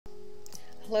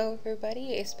Hello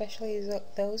everybody, especially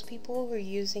those people who are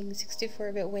using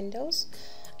 64-bit Windows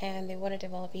and they want to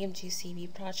develop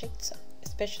EmguCV projects,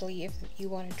 especially if you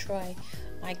want to try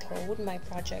my code, my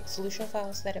project solution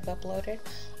files that I've uploaded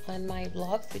on my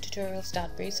blog,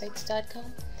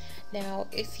 tutorials.bravesites.com. Now,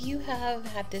 if you have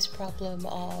had this problem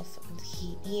of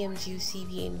the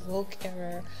EmguCV.Invoke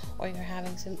error, or you're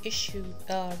having some issue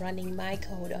running my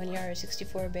code on your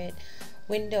 64-bit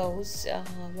Windows,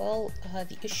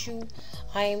 the issue,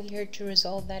 I am here to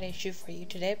resolve that issue for you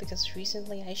today, because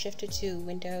recently I shifted to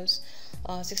Windows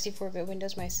 64-bit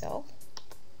Windows myself.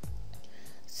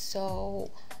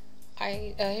 So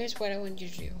here's what I want you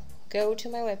to do. Go to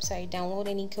my website, download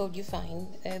any code you find.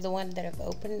 The one that I've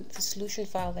opened, the solution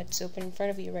file that's open in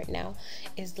front of you right now,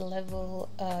 is the level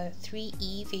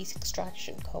 3E face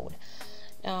extraction code.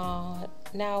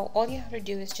 Now all you have to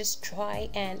do is just try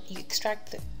and you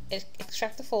extract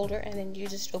the folder, and then you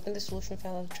just open the solution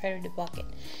file and try to debug it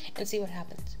and see what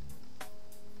happens.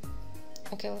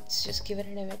 Okay, let's just give it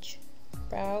an image.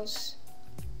 Browse,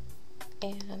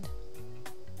 and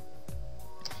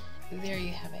there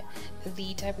you have it.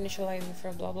 The type initializer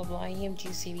for blah blah blah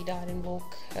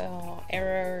EmguCV.Invoke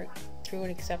error through an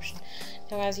exception.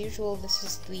 Now, as usual, this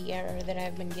is the error that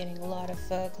I've been getting a lot of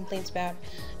complaints about,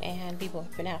 and people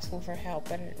have been asking for help.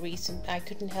 But I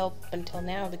couldn't help until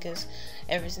now, because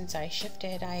ever since I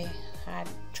shifted, I had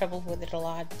trouble with it a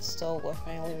lot. So I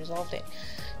finally resolved it.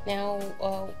 Now,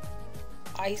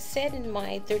 I said in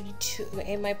my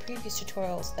previous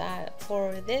tutorials that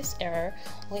for this error,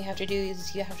 all you have to do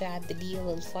is you have to add the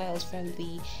DLL files from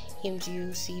the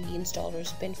EmguCV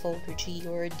installer's bin folder to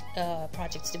your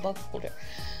project's debug folder.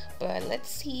 But let's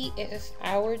see if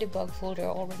our debug folder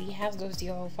already has those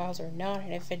DLL files or not,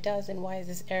 and if it does, then why is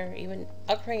this error even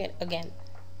occurring again?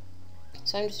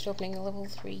 So I'm just opening a level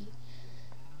 3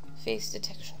 face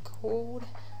detection code.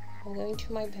 I'm going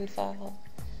to my bin file,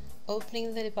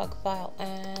 opening the debug file,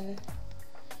 and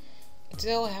it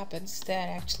so happens that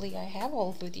actually I have all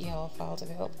of the DLL files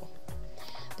available.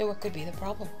 Then what could be the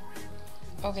problem?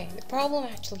 Okay, the problem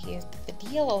actually is that the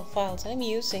DLL files I'm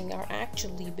using are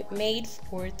actually made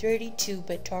for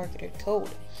 32-bit targeted code.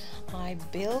 I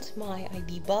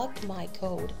debugged my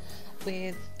code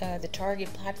with the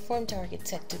target platform target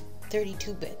set to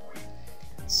 32-bit.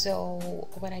 So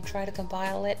when I try to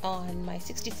compile it on my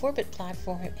 64-bit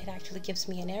platform, it actually gives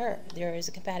me an error. There is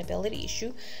a compatibility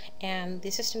issue, and the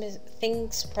system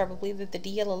thinks probably that the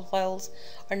DLL files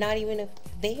are not even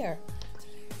there.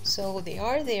 So they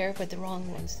are there, but the wrong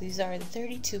ones. These are the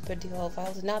 32-bit DLL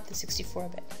files, not the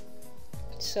 64-bit.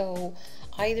 So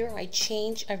either I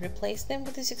replace them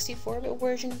with the 64-bit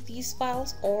version of these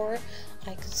files, or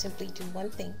I could simply do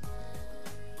one thing,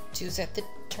 to set the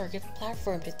target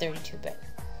platform to 32-bit.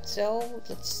 So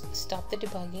let's stop the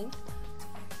debugging.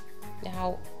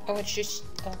 Now I want you to just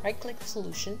right-click the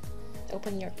solution,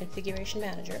 open your configuration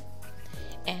manager,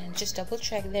 and just double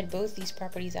check that both these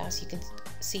properties, as you can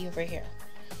see over here,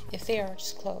 if they are,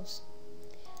 just close.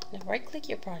 Now right-click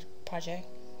your project,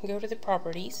 go to the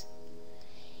properties,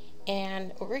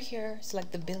 and over here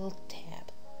select the build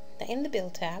tab. Now in the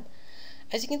build tab,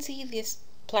 as you can see, this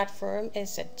platform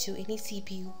is set to any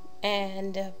CPU,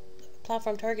 and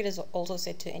platform target is also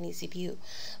set to any CPU,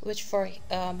 which for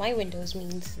my Windows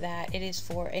means that it is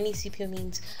for any CPU,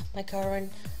 means my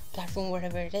current platform,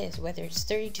 whatever it is, whether it's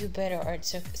 32-bit or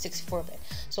it's 64-bit.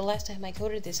 So last time I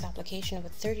coded this application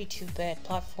with a 32-bit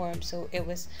platform, so it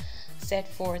was set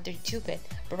for 32-bit,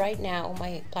 but right now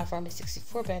my platform is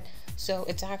 64-bit, so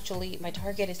it's actually, my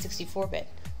target is 64-bit.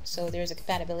 So there's a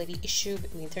compatibility issue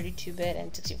between 32-bit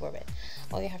and 64-bit.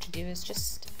 All you have to do is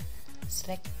just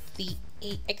select the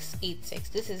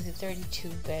x86. This is the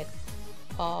 32-bit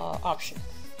option.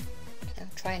 Now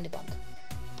try and debug.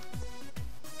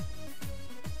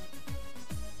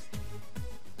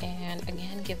 And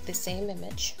again, give the same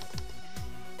image.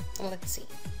 Let's see.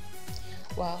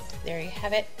 Well, there you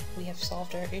have it. We have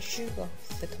solved our issue of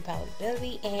the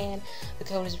compatibility, and the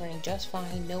code is running just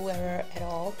fine, no error at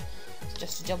all. So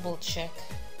just to double check,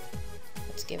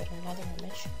 let's give it another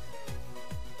image.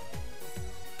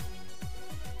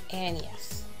 And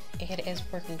yes, it is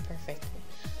working perfectly.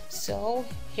 So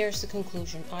here's the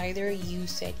conclusion. Either you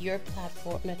set your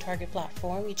platform, the target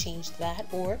platform, you change that,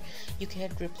 or you can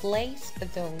replace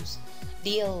those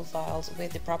DLL files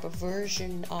with the proper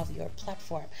version of your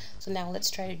platform. So now let's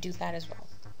try to do that as well.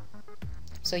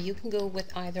 So you can go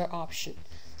with either option.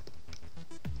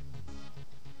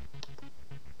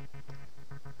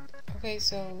 Okay,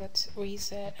 so let's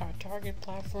reset our target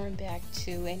platform back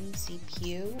to any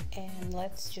CPU, and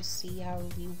let's just see how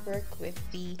we work with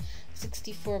the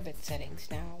 64-bit settings.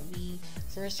 Now, we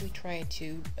try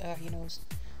to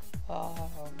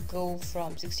go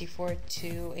from 64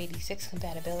 to 86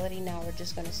 compatibility. Now we're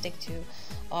just going to stick to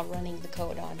running the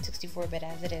code on 64-bit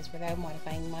as it is without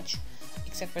modifying much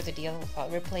except for the DLL file,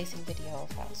 replacing the DLL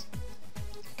files.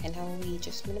 And now we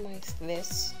just minimize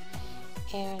this,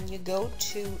 and you go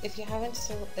to, if you haven't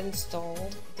still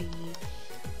installed the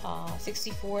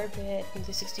 64-bit and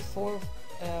the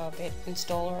 64-bit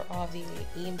installer of the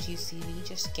EmguCV,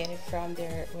 just get it from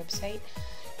their website.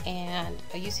 And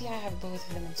you see I have both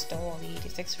of them installed, the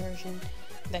 86 version,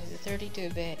 that is the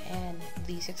 32-bit, and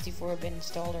the 64-bit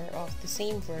installer of the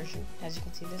same version. As you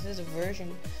can see, this is a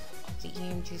version of the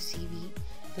EmguCV,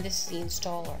 and this is the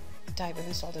installer, the type of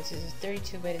installer. This is a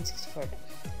 32-bit and 64-bit.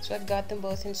 So I've got them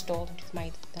both installed into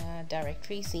my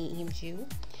directory, Emgu.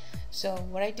 So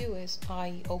what I do is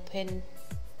I open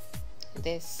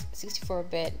this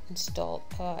 64-bit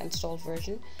installed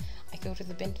version. I go to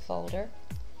the bin folder,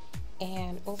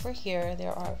 and over here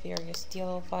there are various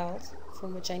DLL files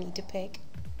from which I need to pick.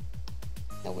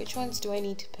 Now, which ones do I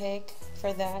need to pick?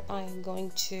 For that, I am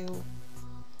going to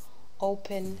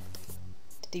open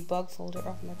the debug folder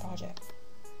of my project,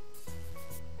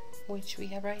 which we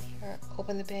have right here.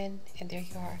 Open the bin, and there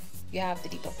you are. You have the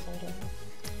debug folder.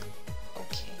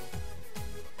 Okay.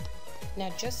 Now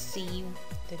just see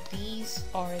that these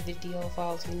are the DLL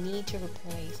files you need to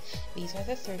replace. These are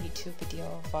the 32-bit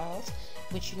DLL files,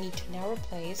 which you need to now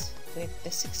replace with the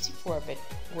 64-bit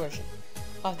version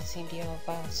of the same DLL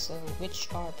files, so which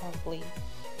are probably,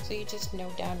 so you just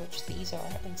note down which these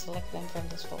are and select them from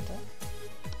this folder.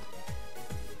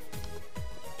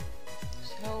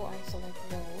 So I select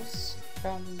those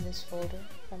from this folder,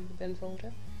 from the bin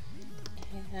folder,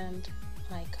 and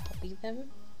I copy them.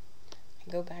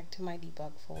 I go back to my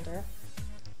debug folder.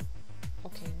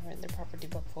 Okay, we're in the proper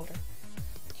debug folder,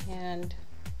 and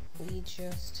we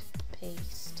just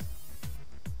paste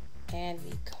and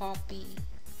we copy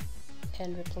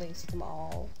and replace them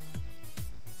all.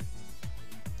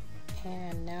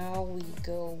 And now we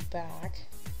go back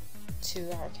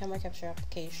to our camera capture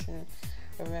application.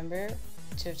 Remember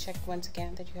to check once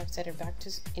again that you have set it back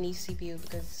to any CPU,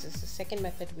 because this is the second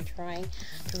method we're trying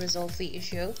to resolve the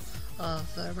issue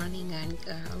of running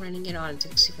it on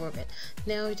 64-bit.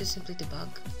 Now you just simply debug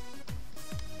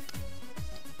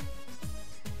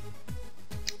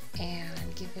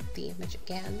and give it the image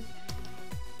again,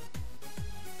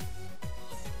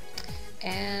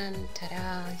 and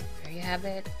ta-da, there you have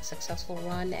it, successful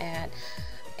run at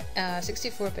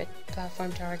 64-bit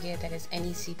platform target, that is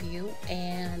any CPU,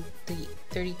 and the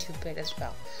 32-bit as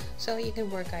well. So you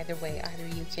can work either way. Either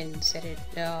you can set it,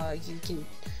 you can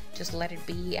just let it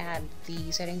be at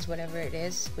the settings, whatever it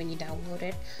is when you download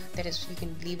it. That is, you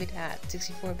can leave it at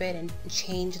 64-bit and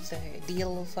change the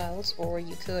DLL files, or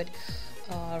you could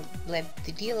let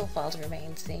the DLL files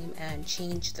remain same and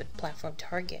change the platform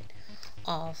target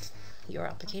of your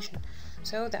application.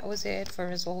 So that was it for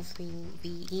resolving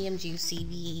the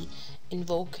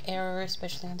EmguCV.Invoke error,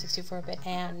 especially on 64-bit,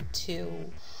 and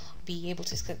to be able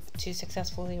to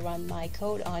successfully run my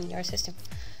code on your system.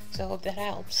 So I hope that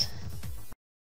helps.